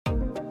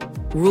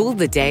Rule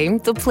the day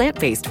the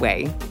plant-based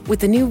way with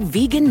the new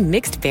vegan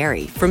mixed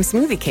berry from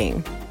Smoothie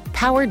King.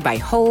 Powered by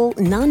whole,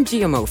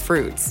 non-GMO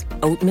fruits,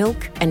 oat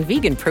milk, and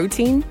vegan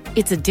protein,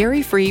 it's a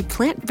dairy-free,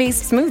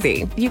 plant-based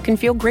smoothie you can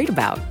feel great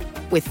about.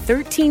 With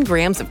 13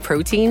 grams of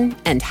protein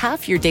and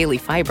half your daily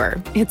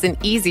fiber, it's an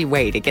easy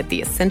way to get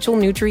the essential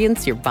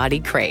nutrients your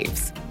body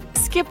craves.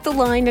 Skip the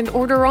line and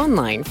order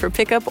online for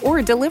pickup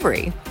or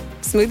delivery.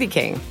 Smoothie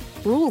King.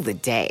 Rule the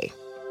day.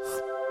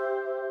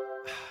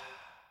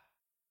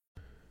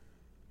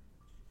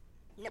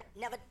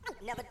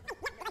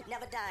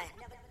 Never die.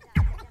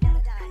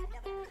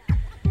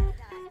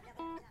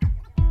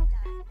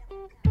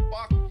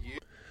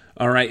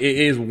 All right, it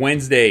is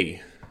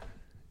Wednesday,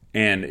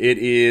 and it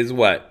is,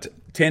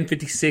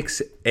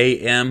 10:56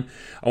 a.m.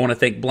 I want to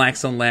thank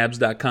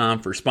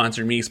BlackstoneLabs.com for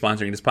sponsoring me,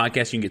 sponsoring this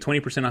podcast. You can get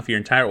 20% off your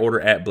entire order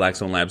at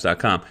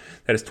BlackstoneLabs.com.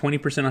 That is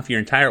 20% off your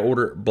entire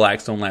order at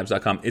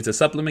BlackstoneLabs.com. It's a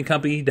supplement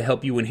company to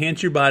help you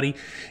enhance your body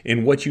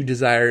in what you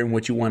desire and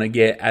what you want to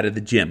get out of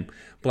the gym.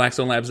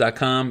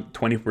 BlackstoneLabs.com,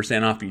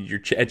 20% off your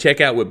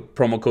checkout with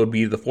promo code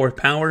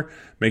B2the4thpower.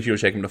 Make sure you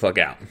check them the fuck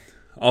out.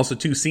 Also,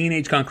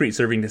 C&H Concrete,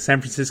 serving the San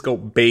Francisco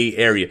Bay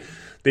Area.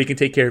 They can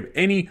take care of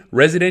any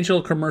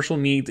residential, commercial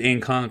needs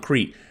in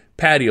concrete.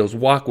 Patios,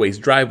 walkways,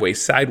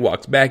 driveways,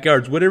 sidewalks,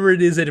 backyards, whatever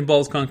it is that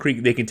involves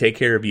concrete, they can take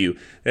care of you.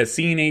 That's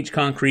C&H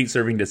Concrete,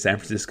 serving the San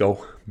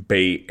Francisco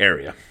Bay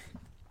Area.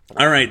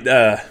 All right,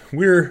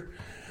 we're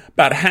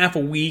about half a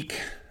week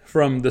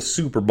from the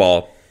Super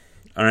Bowl.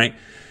 All right.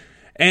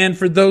 And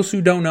for those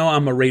who don't know,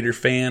 I'm a Raider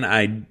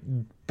fan.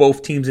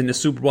 Both teams in the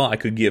Super Bowl, I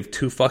could give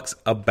two fucks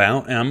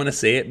about, and I'm going to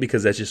say it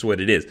because that's just what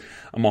it is.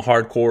 I'm a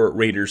hardcore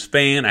Raiders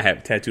fan. I have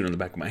it tattooed on the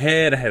back of my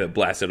head. I have it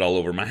blasted all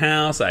over my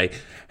house. I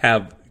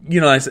have,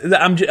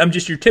 I'm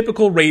just your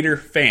typical Raider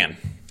fan.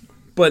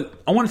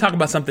 But I want to talk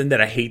about something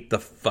that I hate the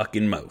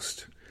fucking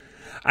most.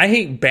 I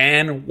hate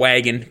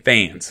bandwagon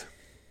fans.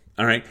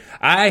 All right?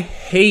 I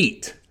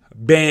hate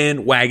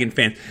bandwagon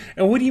fans.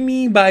 And what do you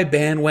mean by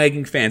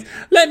bandwagon fans?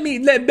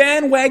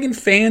 Bandwagon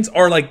fans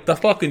are like the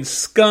fucking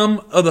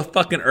scum of the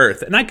fucking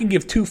earth. And I can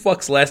give two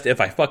fucks less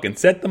if I fucking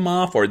set them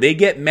off or they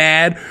get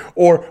mad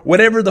or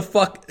whatever the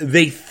fuck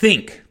they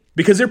think.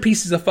 Because they're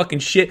pieces of fucking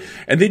shit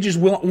and they just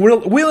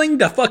willing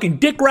to fucking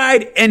dick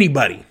ride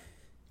anybody.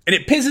 And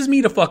it pisses me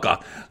the fuck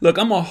off. Look,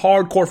 I'm a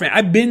hardcore fan.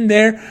 I've been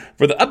there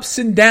for the ups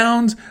and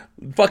downs,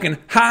 fucking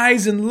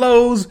highs and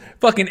lows,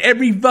 fucking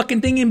every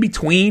fucking thing in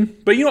between.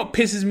 But you know what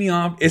pisses me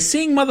off is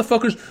seeing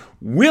motherfuckers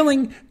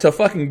willing to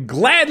fucking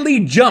gladly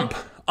jump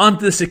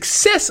onto the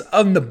success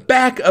on the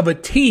back of a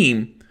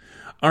team,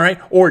 all right,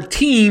 or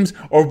teams,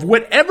 or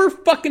whatever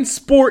fucking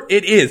sport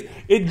it is.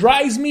 It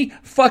drives me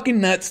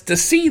fucking nuts to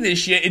see this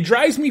shit. It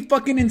drives me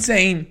fucking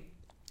insane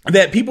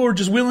that people are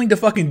just willing to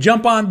fucking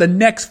jump on the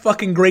next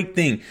fucking great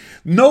thing.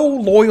 No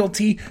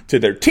loyalty to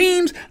their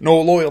teams, no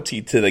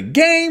loyalty to the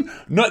game.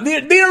 No, they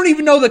don't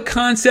even know the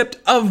concept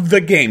of the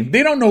game.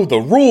 They don't know the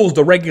rules,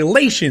 the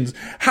regulations,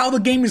 how the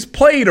game is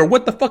played, or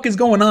what the fuck is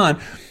going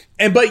on.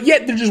 But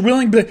yet they're just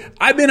willing to,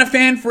 I've been a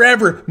fan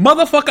forever.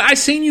 Motherfucker, I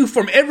seen you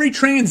from every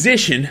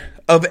transition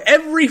of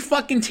every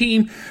fucking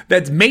team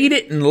that's made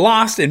it and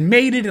lost and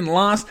made it and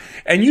lost.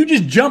 And you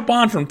just jump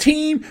on from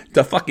team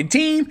to fucking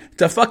team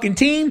to fucking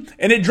team.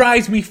 And it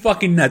drives me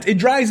fucking nuts. It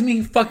drives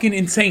me fucking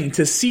insane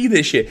to see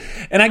this shit.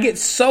 And I get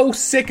so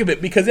sick of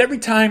it because every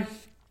time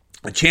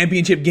a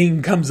championship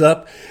game comes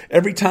up,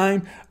 every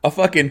time a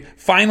fucking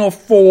Final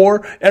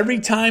Four, every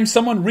time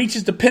someone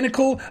reaches the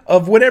pinnacle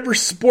of whatever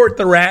sport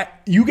they're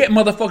at, you get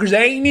motherfuckers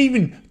that ain't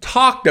even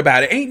talked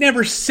about it, ain't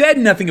never said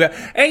nothing about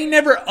it, ain't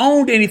never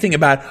owned anything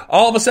about it,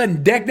 all of a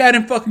sudden decked out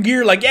in fucking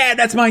gear like, yeah,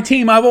 that's my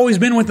team, I've always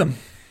been with them.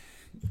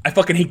 I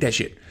fucking hate that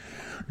shit.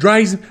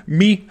 Drives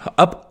me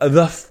up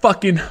the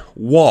fucking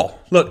wall.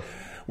 Look,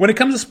 when it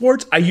comes to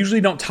sports, I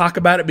usually don't talk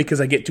about it because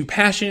I get too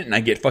passionate and I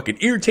get fucking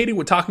irritated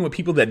with talking with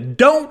people that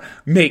don't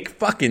make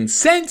fucking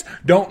sense,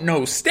 don't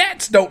know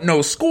stats, don't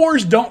know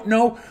scores, don't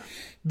know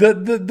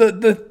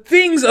the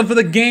things of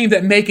the game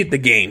that make it the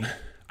game.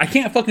 I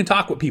can't fucking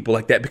talk with people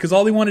like that because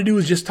all they want to do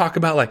is just talk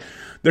about like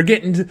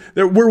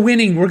we're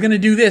winning, we're going to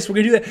do this, we're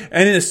going to do that.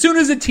 And then as soon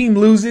as the team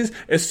loses,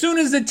 as soon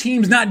as the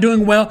team's not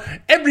doing well,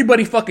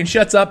 everybody fucking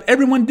shuts up,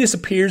 everyone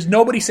disappears,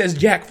 nobody says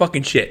jack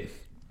fucking shit.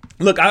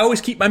 Look, I always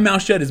keep my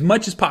mouth shut as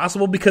much as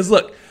possible because,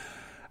 look,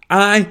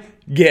 like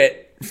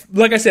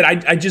I said,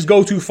 I just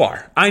go too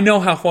far. I know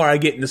how far I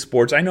get into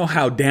sports. I know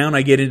how down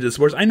I get into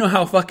sports. I know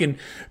how fucking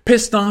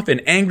pissed off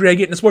and angry I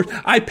get into sports.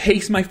 I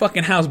pace my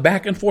fucking house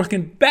back and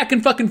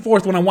fucking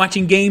forth when I'm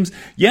watching games,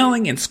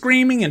 yelling and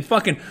screaming and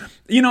fucking,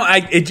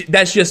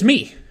 that's just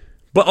me.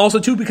 But also,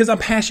 too, because I'm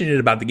passionate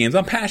about the games.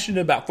 I'm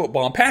passionate about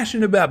football. I'm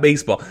passionate about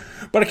baseball.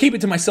 But I keep it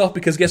to myself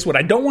because guess what?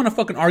 I don't want to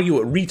fucking argue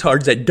with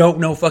retards that don't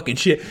know fucking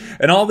shit.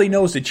 And all they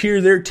know is to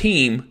cheer their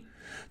team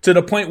to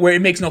the point where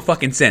it makes no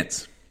fucking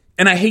sense.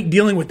 And I hate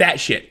dealing with that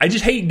shit. I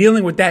just hate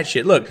dealing with that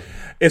shit. Look,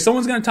 if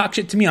someone's going to talk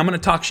shit to me, I'm going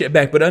to talk shit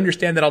back. But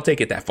understand that I'll take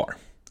it that far.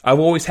 I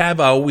always have.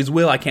 I always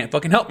will. I can't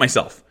fucking help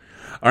myself.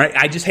 All right,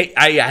 I just hate.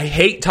 I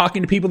hate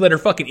talking to people that are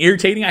fucking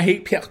irritating. I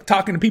hate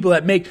talking to people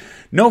that make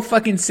no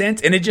fucking sense,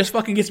 and it just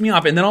fucking gets me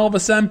off. And then all of a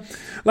sudden,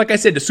 like I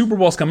said, the Super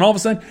Bowl's coming. All of a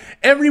sudden,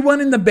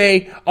 everyone in the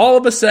Bay, all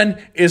of a sudden,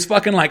 is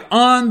fucking like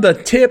on the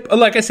tip.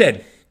 Like I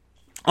said,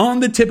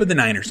 on the tip of the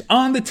Niners,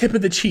 on the tip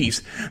of the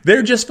Chiefs.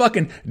 They're just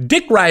fucking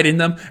dick riding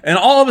them, and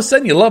all of a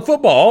sudden you love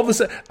football. All of a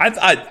sudden,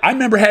 I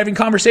remember having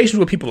conversations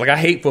with people like, I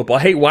hate football, I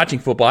hate watching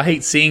football, I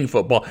hate seeing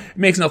football. It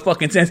makes no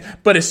fucking sense.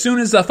 But as soon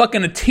as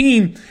a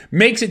team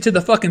makes it to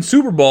the fucking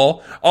Super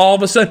Bowl, all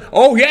of a sudden,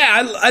 oh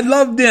yeah, I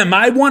love them,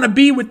 I want to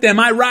be with them,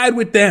 I ride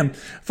with them.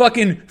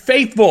 Fucking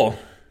faithful.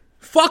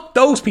 Fuck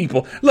those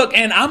people. Look,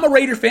 and I'm a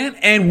Raider fan,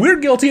 and we're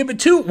guilty of it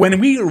too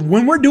when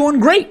we're doing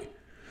great.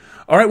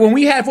 All right, when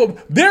we have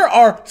football, there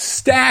are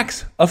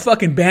stacks of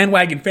fucking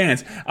bandwagon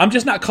fans. I'm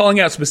just not calling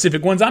out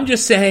specific ones. I'm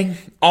just saying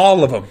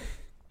all of them.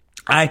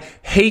 I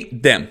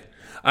hate them.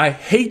 I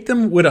hate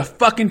them with a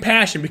fucking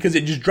passion because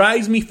it just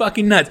drives me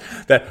fucking nuts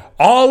that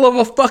all of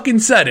a fucking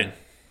sudden,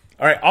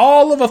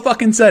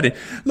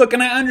 look,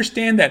 and I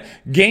understand that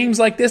games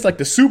like this, like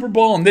the Super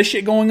Bowl and this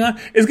shit going on,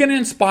 is going to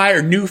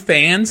inspire new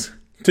fans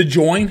to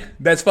join.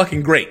 That's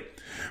fucking great.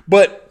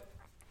 But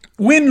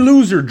win,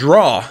 lose, or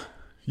draw,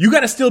 you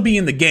got to still be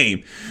in the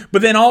game.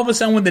 But then all of a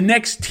sudden when the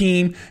next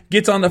team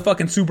gets on the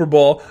fucking Super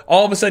Bowl,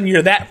 all of a sudden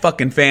you're that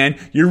fucking fan.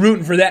 You're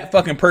rooting for that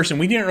fucking person.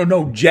 We didn't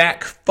know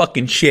jack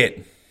fucking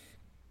shit.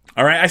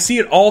 All right? I see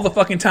it all the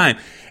fucking time.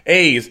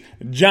 A's,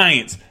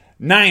 Giants,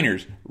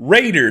 Niners,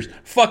 Raiders,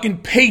 fucking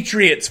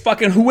Patriots,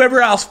 fucking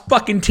whoever else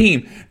fucking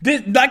team.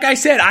 Like I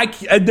said,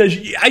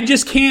 I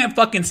just can't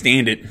fucking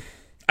stand it.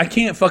 I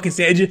can't fucking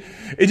stand it.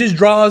 It just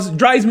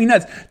drives me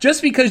nuts.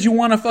 Just because you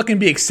want to fucking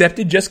be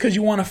accepted, just because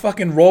you want to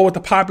fucking roll with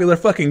the popular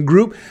fucking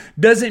group,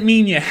 doesn't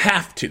mean you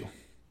have to.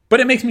 But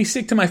it makes me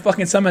sick to my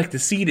fucking stomach to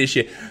see this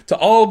shit. To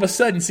all of a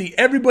sudden see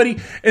everybody.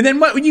 And then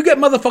when you get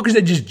motherfuckers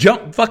that just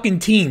jump fucking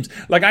teams.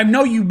 Like, I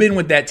know you've been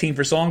with that team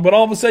for so long, but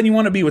all of a sudden you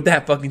want to be with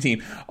that fucking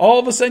team. All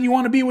of a sudden you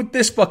want to be with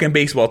this fucking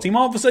baseball team.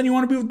 All of a sudden you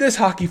want to be with this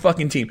hockey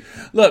fucking team.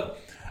 Look,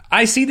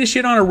 I see this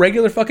shit on a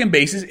regular fucking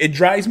basis. It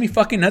drives me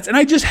fucking nuts, and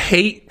I just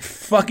hate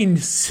fucking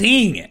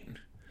seeing it.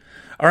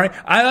 All right?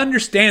 I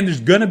understand there's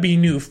going to be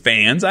new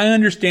fans. I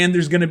understand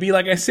there's going to be,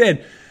 like I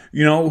said,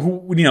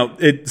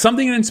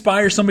 something that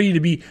inspires somebody to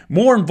be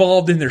more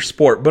involved in their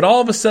sport. But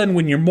all of a sudden,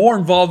 when you're more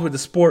involved with the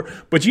sport,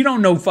 but you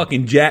don't know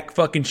fucking jack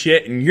fucking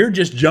shit, and you're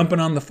just jumping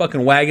on the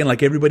fucking wagon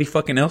like everybody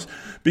fucking else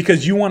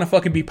because you want to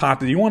fucking be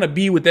popular. You want to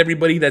be with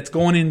everybody that's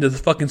going into the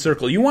fucking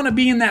circle. You want to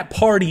be in that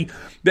party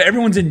that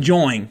everyone's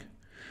enjoying.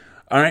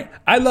 All right,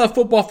 I love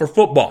football for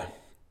football,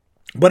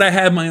 but I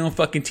have my own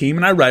fucking team,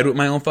 and I ride with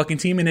my own fucking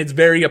team, and it's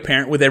very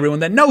apparent with everyone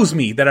that knows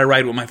me that I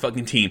ride with my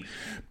fucking team.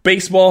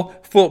 Baseball,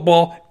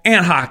 football,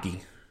 and hockey.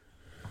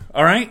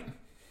 All right?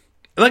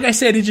 Like I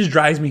said, it just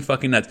drives me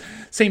fucking nuts.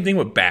 Same thing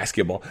with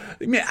basketball.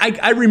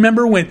 I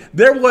remember when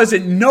there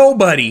wasn't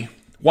nobody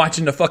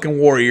watching the fucking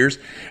Warriors,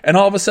 and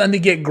all of a sudden they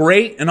get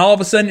great, and all of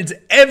a sudden it's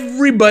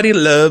everybody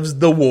loves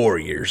the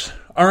Warriors.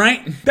 All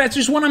right? That's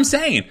just what I'm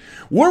saying.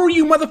 Where were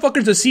you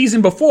motherfuckers the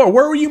season before?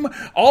 Where were you?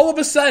 All of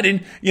a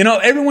sudden,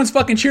 everyone's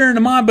fucking cheering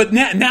them on, but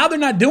now they're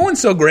not doing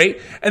so great.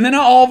 And then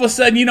all of a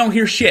sudden, you don't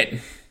hear shit.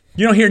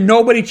 You don't hear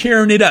nobody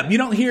cheering it up. You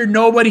don't hear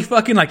nobody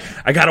fucking like,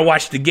 I gotta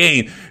watch the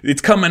game.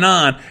 It's coming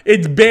on.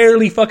 It's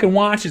barely fucking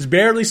watched. It's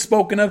barely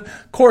spoken of.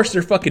 Of course,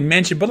 they're fucking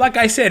mentioned. But like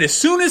I said, as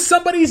soon as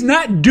somebody's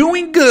not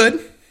doing good,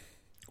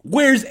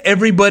 where's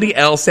everybody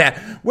else at?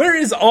 Where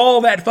is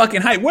all that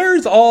fucking hype? Where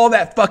is all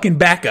that fucking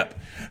backup?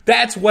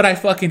 That's what I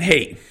fucking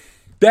hate.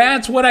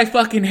 That's what I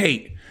fucking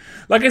hate.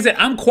 Like I said,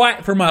 I'm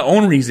quiet for my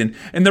own reason.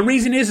 And the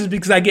reason is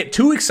because I get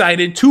too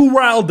excited, too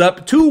riled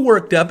up, too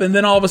worked up, and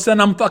then all of a sudden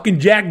I'm fucking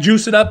jack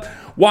juicing up,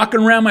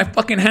 walking around my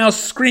fucking house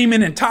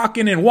screaming and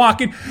talking and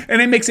walking,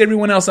 and it makes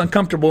everyone else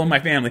uncomfortable in my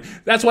family.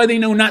 That's why they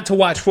know not to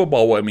watch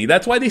football with me.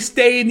 That's why they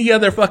stay in the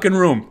other fucking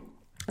room.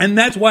 And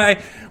that's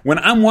why when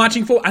I'm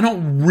watching football,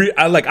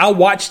 I'll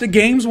watch the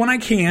games when I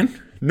can.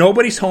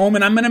 Nobody's home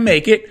and I'm going to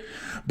make it.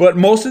 But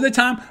most of the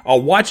time,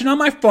 I'll watch it on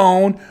my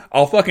phone.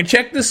 I'll fucking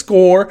check the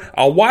score.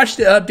 I'll watch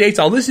the updates.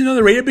 I'll listen to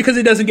the radio because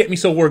it doesn't get me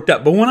so worked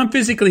up. But when I'm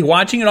physically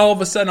watching it, all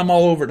of a sudden, I'm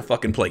all over the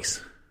fucking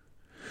place.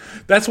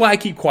 That's why I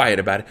keep quiet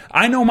about it.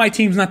 I know my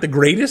team's not the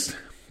greatest,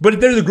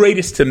 but they're the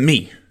greatest to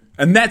me.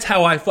 And that's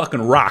how I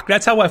fucking rock.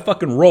 That's how I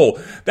fucking roll.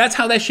 That's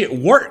how that shit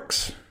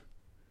works.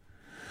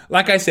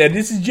 Like I said,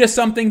 this is just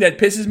something that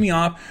pisses me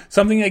off,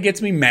 something that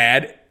gets me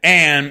mad.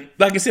 And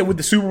like I said, with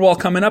the Super Bowl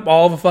coming up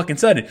all of a fucking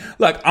sudden,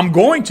 look, I'm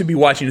going to be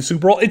watching the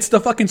Super Bowl. It's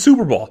the fucking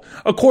Super Bowl.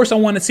 Of course, I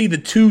want to see the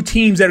two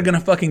teams that are going to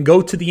fucking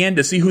go to the end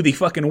to see who they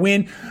fucking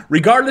win,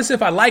 regardless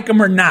if I like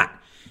them or not,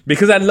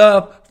 because I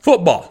love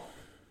football.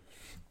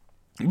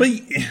 But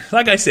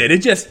like I said,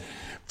 it's just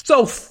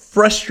so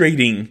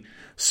frustrating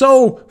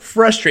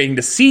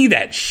to see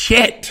that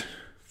shit.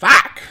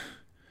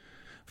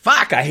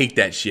 Fuck, I hate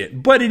that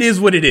shit. But it is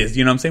what it is.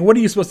 You know what I'm saying? What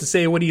are you supposed to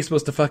say? What are you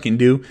supposed to fucking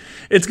do?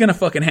 It's gonna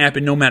fucking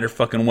happen no matter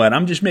fucking what.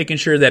 I'm just making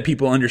sure that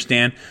people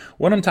understand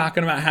what I'm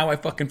talking about, how I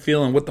fucking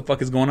feel, and what the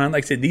fuck is going on.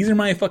 Like I said, these are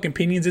my fucking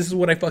opinions. This is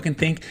what I fucking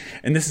think,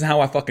 and this is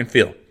how I fucking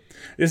feel.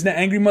 This is the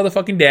Angry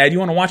Motherfucking Dad. You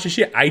want to watch this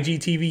shit?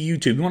 IGTV,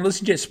 YouTube. You want to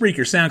listen to it? Spreaker,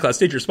 SoundCloud,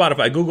 Stitcher,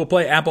 Spotify, Google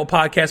Play, Apple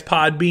Podcasts,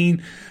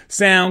 Podbean,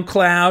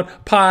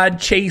 SoundCloud,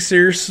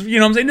 Podchasers. You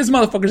know what I'm saying? This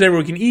motherfucker's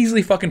everywhere. You can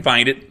easily fucking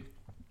find it.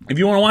 If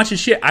you want to watch this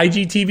shit,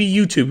 IGTV,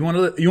 YouTube.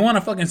 You want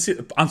to fucking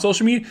sit on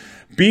social media?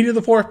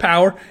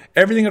 B2the4thpower.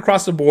 Everything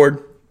across the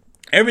board.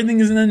 Everything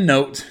is in the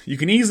notes. You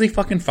can easily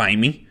fucking find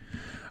me.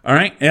 All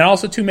right? And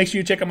also, too, make sure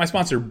you check out my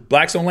sponsor,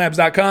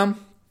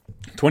 blackstonelabs.com.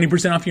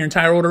 20% off your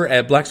entire order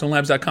at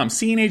blackstonelabs.com.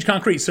 C&H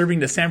Concrete, serving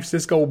the San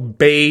Francisco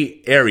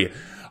Bay Area.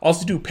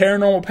 Also do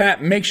Paranormal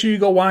Pat. Make sure you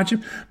go watch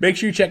him. Make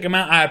sure you check him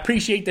out. I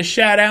appreciate the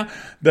shout out.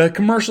 The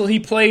commercial he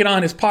played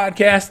on his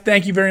podcast.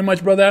 Thank you very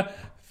much, brother.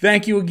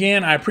 Thank you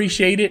again. I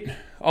appreciate it.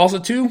 Also,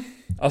 too,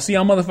 I'll see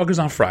y'all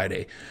motherfuckers on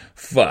Friday.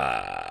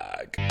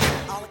 Fuck.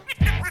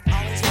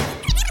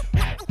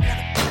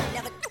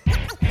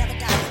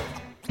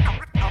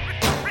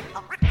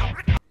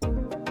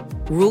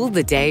 Rule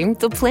the day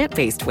the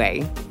plant-based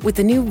way with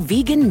the new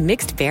vegan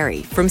mixed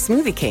berry from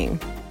Smoothie King.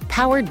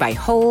 Powered by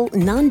whole,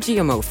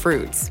 non-GMO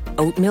fruits,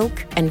 oat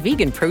milk, and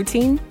vegan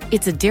protein,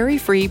 it's a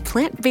dairy-free,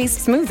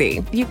 plant-based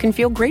smoothie you can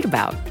feel great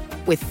about.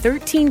 With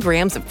 13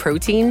 grams of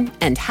protein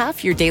and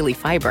half your daily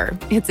fiber,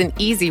 it's an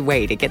easy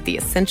way to get the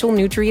essential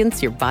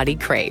nutrients your body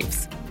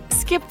craves.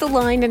 Skip the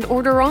line and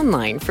order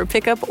online for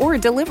pickup or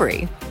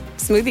delivery.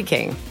 Smoothie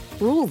King.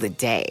 Rule the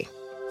day.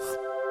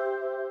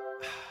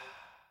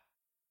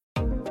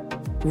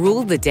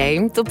 Rule the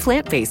day the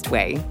plant-based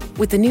way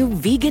with the new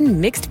vegan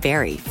mixed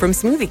berry from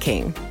Smoothie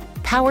King.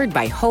 Powered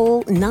by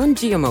whole,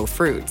 non-GMO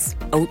fruits,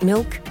 oat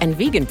milk, and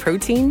vegan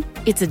protein,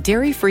 it's a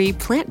dairy-free,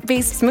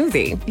 plant-based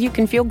smoothie you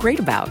can feel great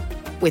about.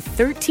 With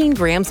 13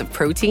 grams of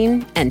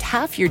protein and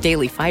half your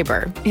daily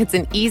fiber, it's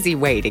an easy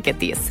way to get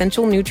the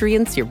essential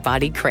nutrients your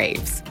body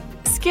craves.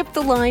 Skip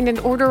the line and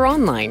order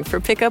online for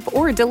pickup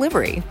or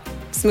delivery.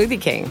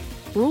 Smoothie King.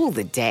 Rule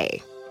the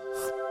day.